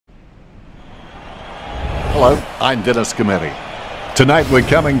Hello, I'm Dennis Cometti. Tonight we're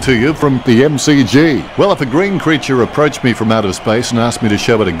coming to you from the MCG. Well, if a green creature approached me from outer space and asked me to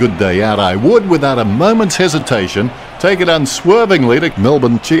show it a good day out, I would, without a moment's hesitation, take it unswervingly to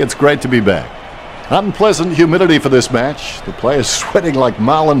Melbourne. Gee, it's great to be back. Unpleasant humidity for this match. The players sweating like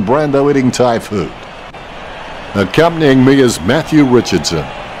Marlon Brando eating Thai food. Accompanying me is Matthew Richardson.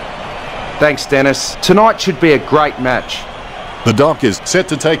 Thanks, Dennis. Tonight should be a great match. The Doc is set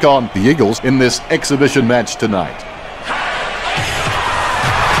to take on the Eagles in this exhibition match tonight.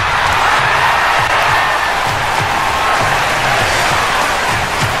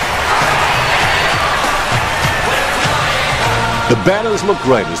 The batters look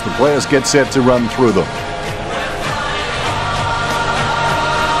great as the players get set to run through them.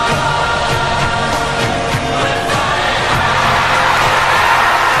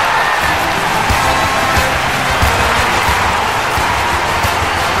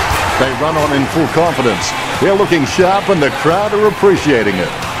 They run on in full confidence. They're looking sharp and the crowd are appreciating it.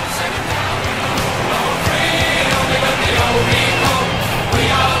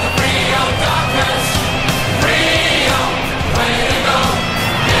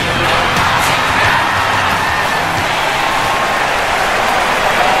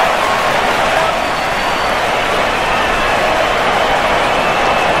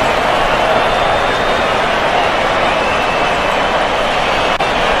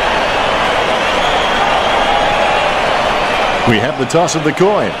 We have the toss of the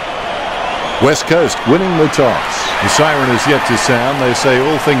coin. West Coast winning the toss. The siren is yet to sound. They say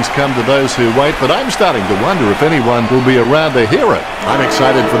all things come to those who wait, but I'm starting to wonder if anyone will be around to hear it. I'm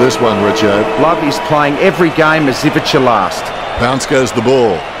excited for this one, Richo. Love is playing every game as if it's your last. Bounce goes the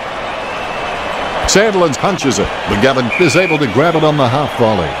ball. Sandland punches it. McGovern is able to grab it on the half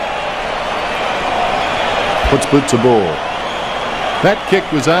volley. Puts boot to ball. That kick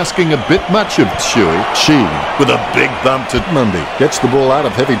was asking a bit much of Shuey. She, with a big bump to Mundy, gets the ball out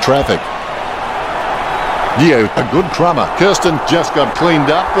of heavy traffic. Dio, a good crummer. Kirsten just got cleaned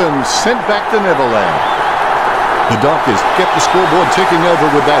up and sent back to Neverland. The Dockers get the scoreboard ticking over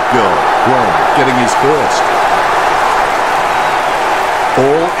with that goal. Brown getting his first.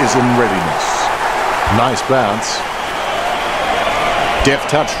 All is in readiness. Nice bounce. Deft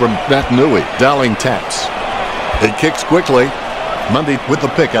touch from Nat Nui. Darling taps. He kicks quickly. Mundy with the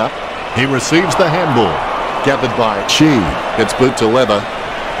pickup. He receives the handball. Gathered by Chi. Gets boot to leather.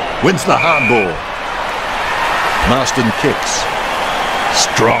 Wins the hardball. Marston kicks.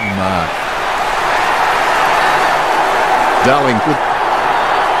 Strong mark. Darling with...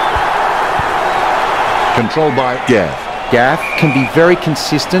 Controlled by Gaff. Gaff can be very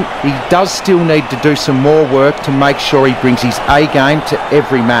consistent. He does still need to do some more work to make sure he brings his A game to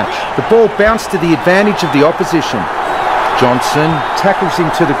every match. The ball bounced to the advantage of the opposition. Johnson tackles him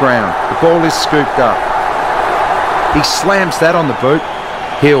to the ground. The ball is scooped up. He slams that on the boot.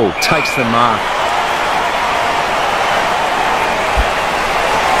 Hill takes the mark.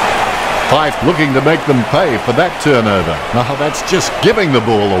 Fife looking to make them pay for that turnover. Oh, that's just giving the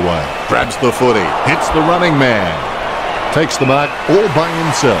ball away. Grabs the footy. Hits the running man. Takes the mark all by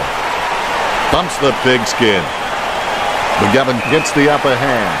himself. Bumps the pigskin. McGovern gets the upper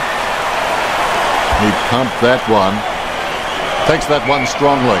hand. He pumped that one. Takes that one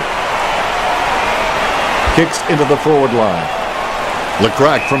strongly. Kicks into the forward line.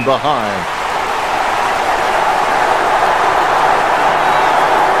 Lecrac from behind.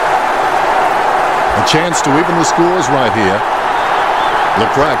 A chance to even the scores right here.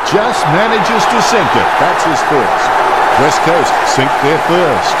 Lecrac just manages to sink it. That's his first. West Coast sink their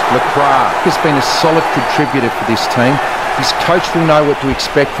first. Lecrac has been a solid contributor for this team. His coach will know what to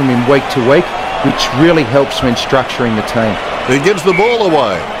expect from him week to week, which really helps when structuring the team. He gives the ball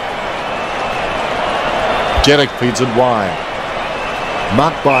away. Jeddick feeds it wide.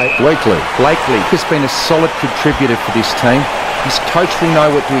 Marked by Blakely. Blakely has been a solid contributor for this team. His coach will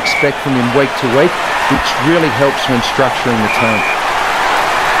know what to expect from him week to week, which really helps when structuring the team.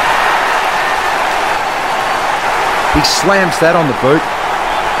 He slams that on the boot.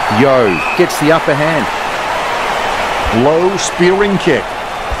 Yo gets the upper hand. Low spearing kick.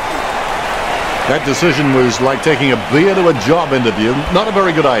 That decision was like taking a beer to a job interview. Not a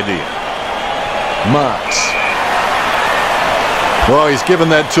very good idea. Marks. Oh, he's given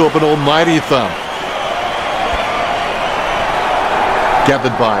that Torp an almighty thump.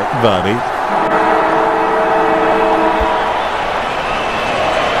 Gathered by Vardy.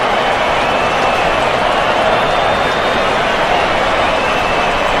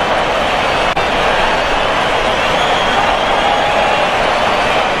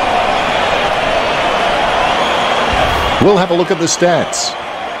 We'll have a look at the stats.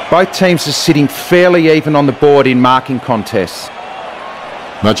 Both teams are sitting fairly even on the board in marking contests.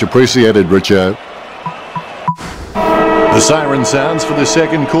 Much appreciated, Richo. The siren sounds for the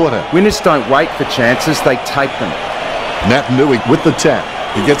second quarter. Winners don't wait for chances, they take them. Nat Nui with the tap.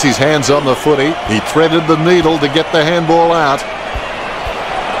 He gets his hands on the footy. He threaded the needle to get the handball out.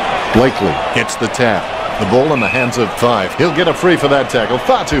 Blakely gets the tap. The ball in the hands of Five. He'll get a free for that tackle.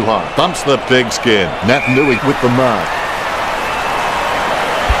 Far too high. Bumps the pigskin. Nat Nui with the mark.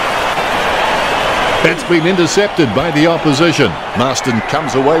 It's been intercepted by the opposition. Marston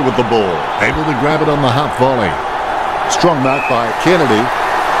comes away with the ball. Able to grab it on the half volley. Strong mark by Kennedy.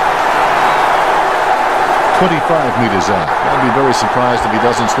 25 metres out. I'd be very surprised if he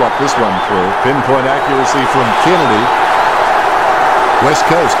doesn't slot this one through. Pinpoint accuracy from Kennedy. West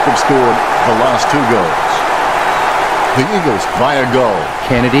Coast have scored the last 2 goals. The Eagles by a goal.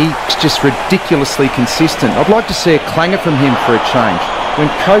 Kennedy is just ridiculously consistent. I'd like to see a clanger from him for a change. When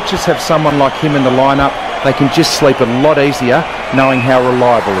coaches have someone like him in the lineup, they can just sleep a lot easier knowing how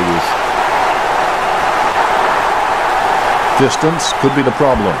reliable he is. Distance could be the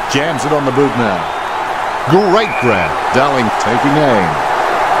problem. Jams it on the boot now. Great grab. Darling taking aim.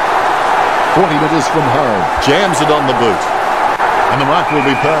 40 metres from home. Jams it on the boot. And the mark will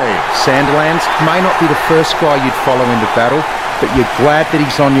be paid. Sandilands may not be the first guy you'd follow into battle, but you're glad that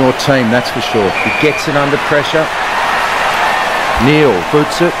he's on your team, that's for sure. He gets it under pressure. Neil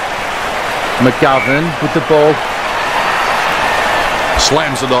boots it. McGovern with the ball.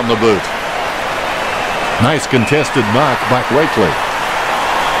 Slams it on the boot. Nice contested mark by Wakely.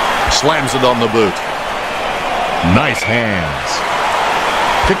 Slams it on the boot. Nice hands.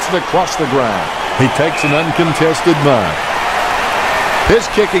 Kicks it across the ground. He takes an uncontested mark. His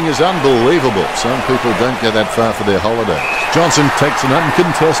kicking is unbelievable. Some people don't go that far for their holidays. Johnson takes an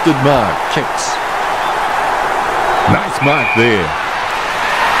uncontested mark. Kicks. Nice mark there.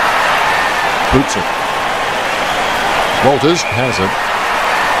 Boots it. Walters has it.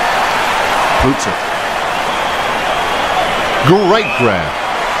 Boots it. Great grab.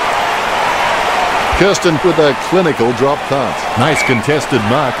 Kirsten with a clinical drop punt. Nice contested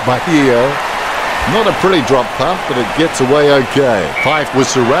mark by Theo. Not a pretty drop punt, but it gets away okay. Fife was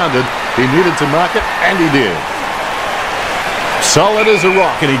surrounded. He needed to mark it, and he did. Solid as a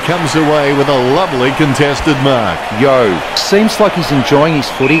rock, and he comes away with a lovely contested mark. Yo, seems like he's enjoying his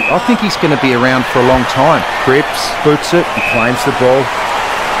footy. I think he's going to be around for a long time. Cripps boots it, he claims the ball.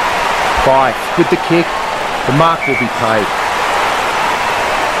 Fife with the kick. The mark will be paid.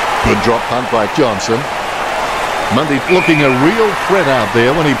 Good drop punt by Johnson. Mundy looking a real threat out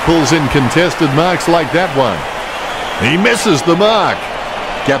there when he pulls in contested marks like that one. He misses the mark.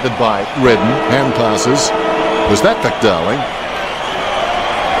 Gathered by Redden. Hand passes. Was that Vic Darling?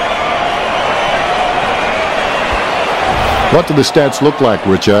 What do the stats look like,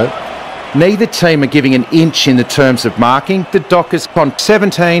 Richo? Neither team are giving an inch in the terms of marking. The Dockers on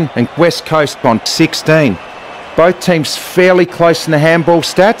 17 and West Coast on 16. Both teams fairly close in the handball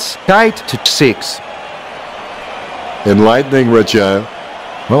stats, 8-6. Enlightening, Richo.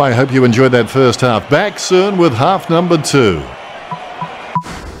 Well, I hope you enjoyed that first half. Back soon with half number 2.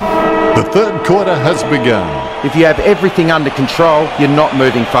 The third quarter has begun. If you have everything under control, you're not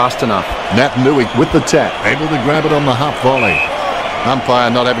moving fast enough. Nat Nui with the tap, able to grab it on the half volley. Umpire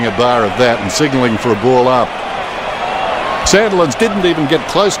not having a bar of that and signalling for a ball up. Sandilands didn't even get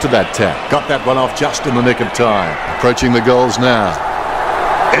close to that tap. Got that one off just in the nick of time. Approaching the goals now.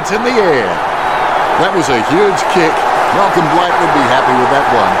 It's in the air. That was a huge kick. Malcolm Blight would be happy with that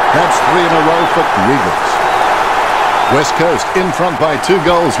one. That's 3 in a row for the Eagles. West Coast in front by 2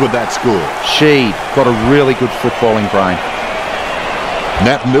 goals with that score. Sheed got a really good footballing brain.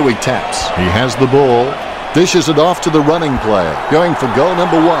 Nat Nui taps. He has the ball. Dishes it off to the running player. Going for goal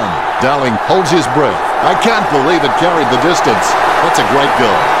number 1. Darling holds his breath. I can't believe it carried the distance. That's a great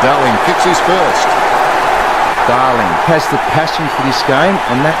goal. Darling kicks his first. Darling has the passion for this game,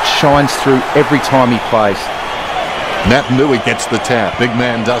 and that shines through every time he plays. Nat Nui gets the tap. Big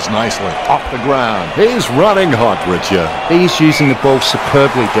man does nicely. Off the ground. He's running hot, Richard. He's using the ball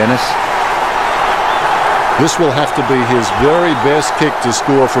superbly, Dennis. This will have to be his very best kick to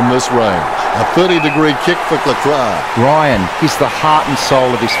score from this range. A 30-degree kick for Clark. Ryan is the heart and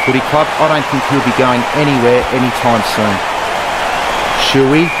soul of this footy club. I don't think he'll be going anywhere anytime soon.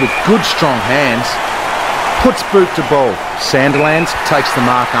 Shuey with good strong hands. Puts boot to ball. Sandilands takes the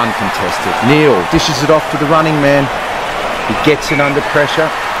mark uncontested. Neil dishes it off to the running man. He gets it under pressure.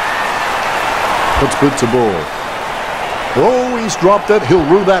 Puts boot to ball. Oh, he's dropped it. He'll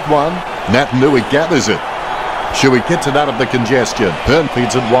rue that one. Nat Nui gathers it. Shuey gets it out of the congestion. Hearn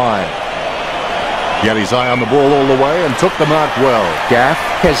feeds it wide. He had his eye on the ball all the way and took the mark well. Gaff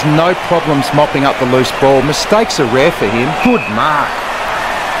has no problems mopping up the loose ball. Mistakes are rare for him. Good mark.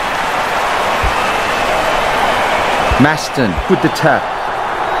 Maston with the tap.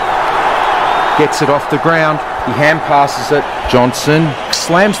 Gets it off the ground. He hand passes it. Johnson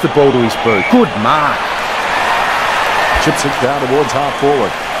slams the ball to his boot. Good mark. Chips it down towards half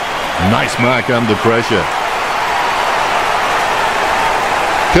forward. Nice mark under pressure.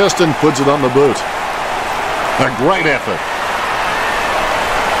 Kirsten puts it on the boot. A great effort.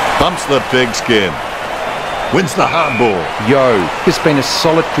 Bumps the pigskin. Wins the hard ball. Yo has been a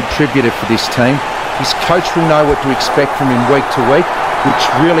solid contributor for this team. His coach will know what to expect from him week to week, which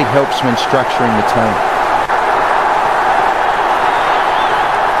really helps when structuring the team.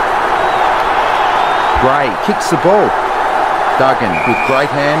 Gray kicks the ball. Duggan with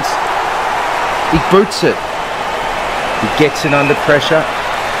great hands. He boots it. He gets it under pressure.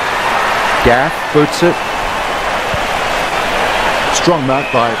 Gaff boots it. Strong mark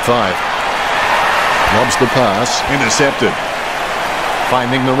by 5. Lobs the pass. Intercepted.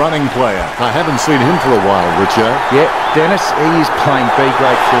 Finding the running player. I haven't seen him for a while, Richo. Yeah, Dennis, he is playing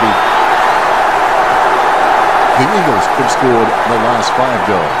B-grade footy. The Eagles have scored the last 5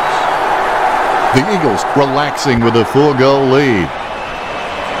 goals. The Eagles relaxing with a 4-goal lead.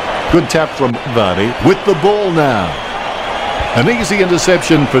 Good tap from Vardy with the ball now. An easy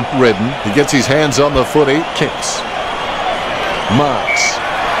interception for Redden. He gets his hands on the footy, kicks. Marks.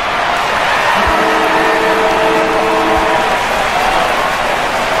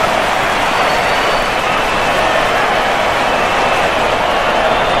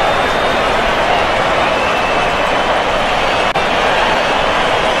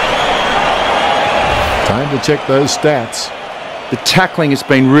 Time to check those stats. The tackling has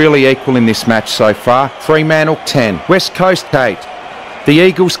been really equal in this match so far. Fremantle 10, West Coast 8. The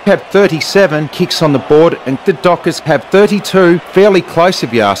Eagles have 37 kicks on the board and the Dockers have 32. Fairly close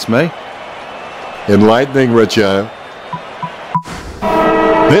if you ask me. Enlightening, Richo.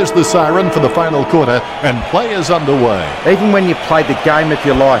 There's the siren for the final quarter and play is underway. Even when you play the game of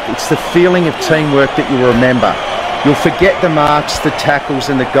your life, it's the feeling of teamwork that you'll remember. You'll forget the marks, the tackles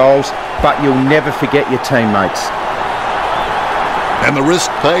and the goals, but you'll never forget your teammates. And the risk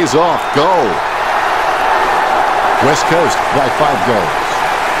pays off. Goal. West Coast by 5 goals.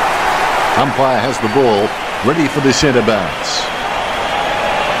 Umpire has the ball, ready for the centre bounce.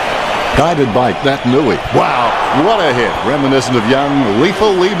 Guided by Nat Nui. Wow, what a hit. Reminiscent of young,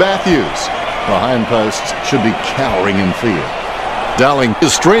 lethal Lee Matthews. Behind posts should be cowering in fear. Dowling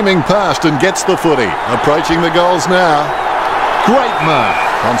is streaming past and gets the footy. Approaching the goals now. Great mark.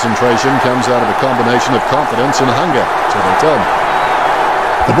 Concentration comes out of a combination of confidence and hunger. So they tell me.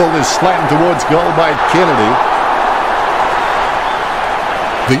 The ball is slammed towards goal by Kennedy.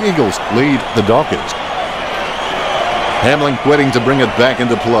 The Eagles lead the Dockers. Hamling waiting to bring it back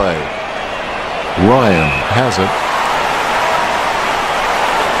into play. Ryan has it.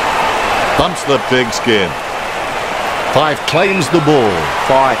 Bumps the pigskin. Fife claims the ball.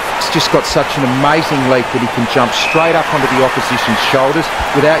 Fife's just got such an amazing leap that he can jump straight up onto the opposition's shoulders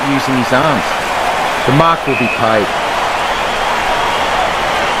without using his arms. The mark will be paid.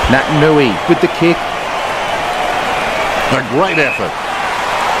 Nat Nui with the kick. A great effort.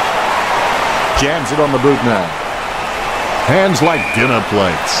 Jams it on the boot now. Hands like dinner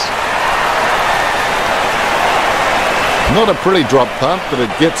plates. Not a pretty drop punt, but it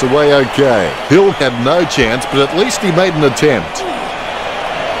gets away okay. Hill had no chance, but at least he made an attempt.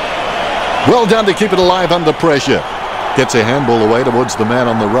 Well done to keep it alive under pressure. Gets a handball away towards the man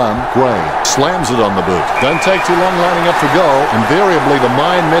on the run. Gray slams it on the boot. Don't take too long lining up for goal. Invariably, the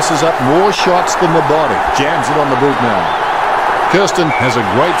mind messes up more shots than the body. Jams it on the boot now. Kirsten has a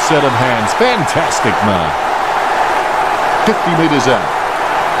great set of hands. Fantastic mark. 50 metres out.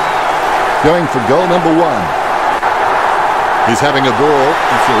 Going for goal number 1. He's having a ball,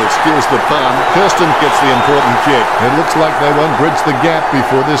 if you'll excuse the pun. Kirsten gets the important kick. It looks like they won't bridge the gap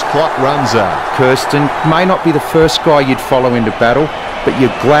before this clock runs out. Kirsten may not be the first guy you'd follow into battle, but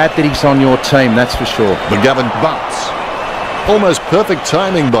you're glad that he's on your team, that's for sure. McGovern bumps. Almost perfect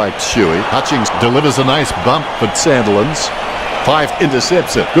timing by Shuey. Hutchings delivers a nice bump at Sandilands. Fife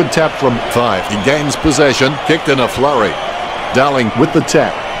intercepts it. Good tap from Fife. He gains possession. Kicked in a flurry. Dowling with the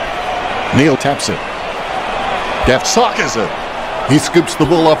tap. Neil taps it. Gaff sockers it. He scoops the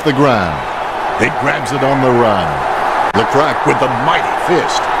ball off the ground. He grabs it on the run. Lecrac with the mighty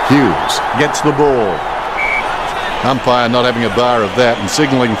fist. Hughes gets the ball. Umpire not having a bar of that and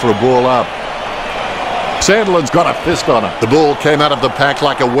signalling for a ball up. Sandland's got a fist on it. The ball came out of the pack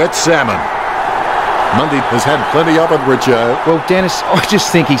like a wet salmon. Mundy has had plenty of it, Richo. Well, Dennis, I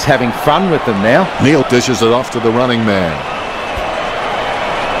just think he's having fun with them now. Neil dishes it off to the running man.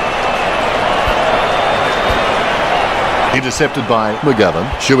 Intercepted by McGovern.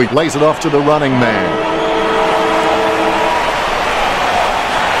 Shuey lays it off to the running man.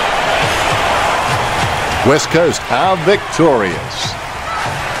 West Coast are victorious.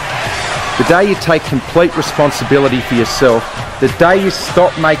 The day you take complete responsibility for yourself, the day you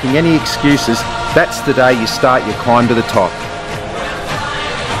stop making any excuses, that's the day you start your climb to the top.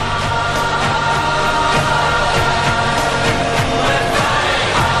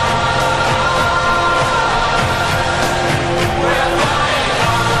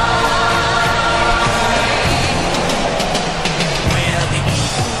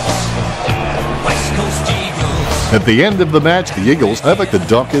 At the end of the match, the Eagles over the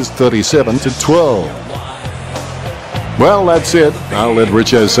Dockers 37-12. Well, that's it. I'll let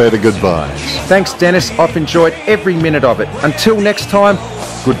Richo say the goodbyes. Thanks, Dennis. I've enjoyed every minute of it. Until next time,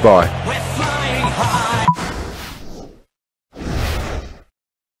 goodbye.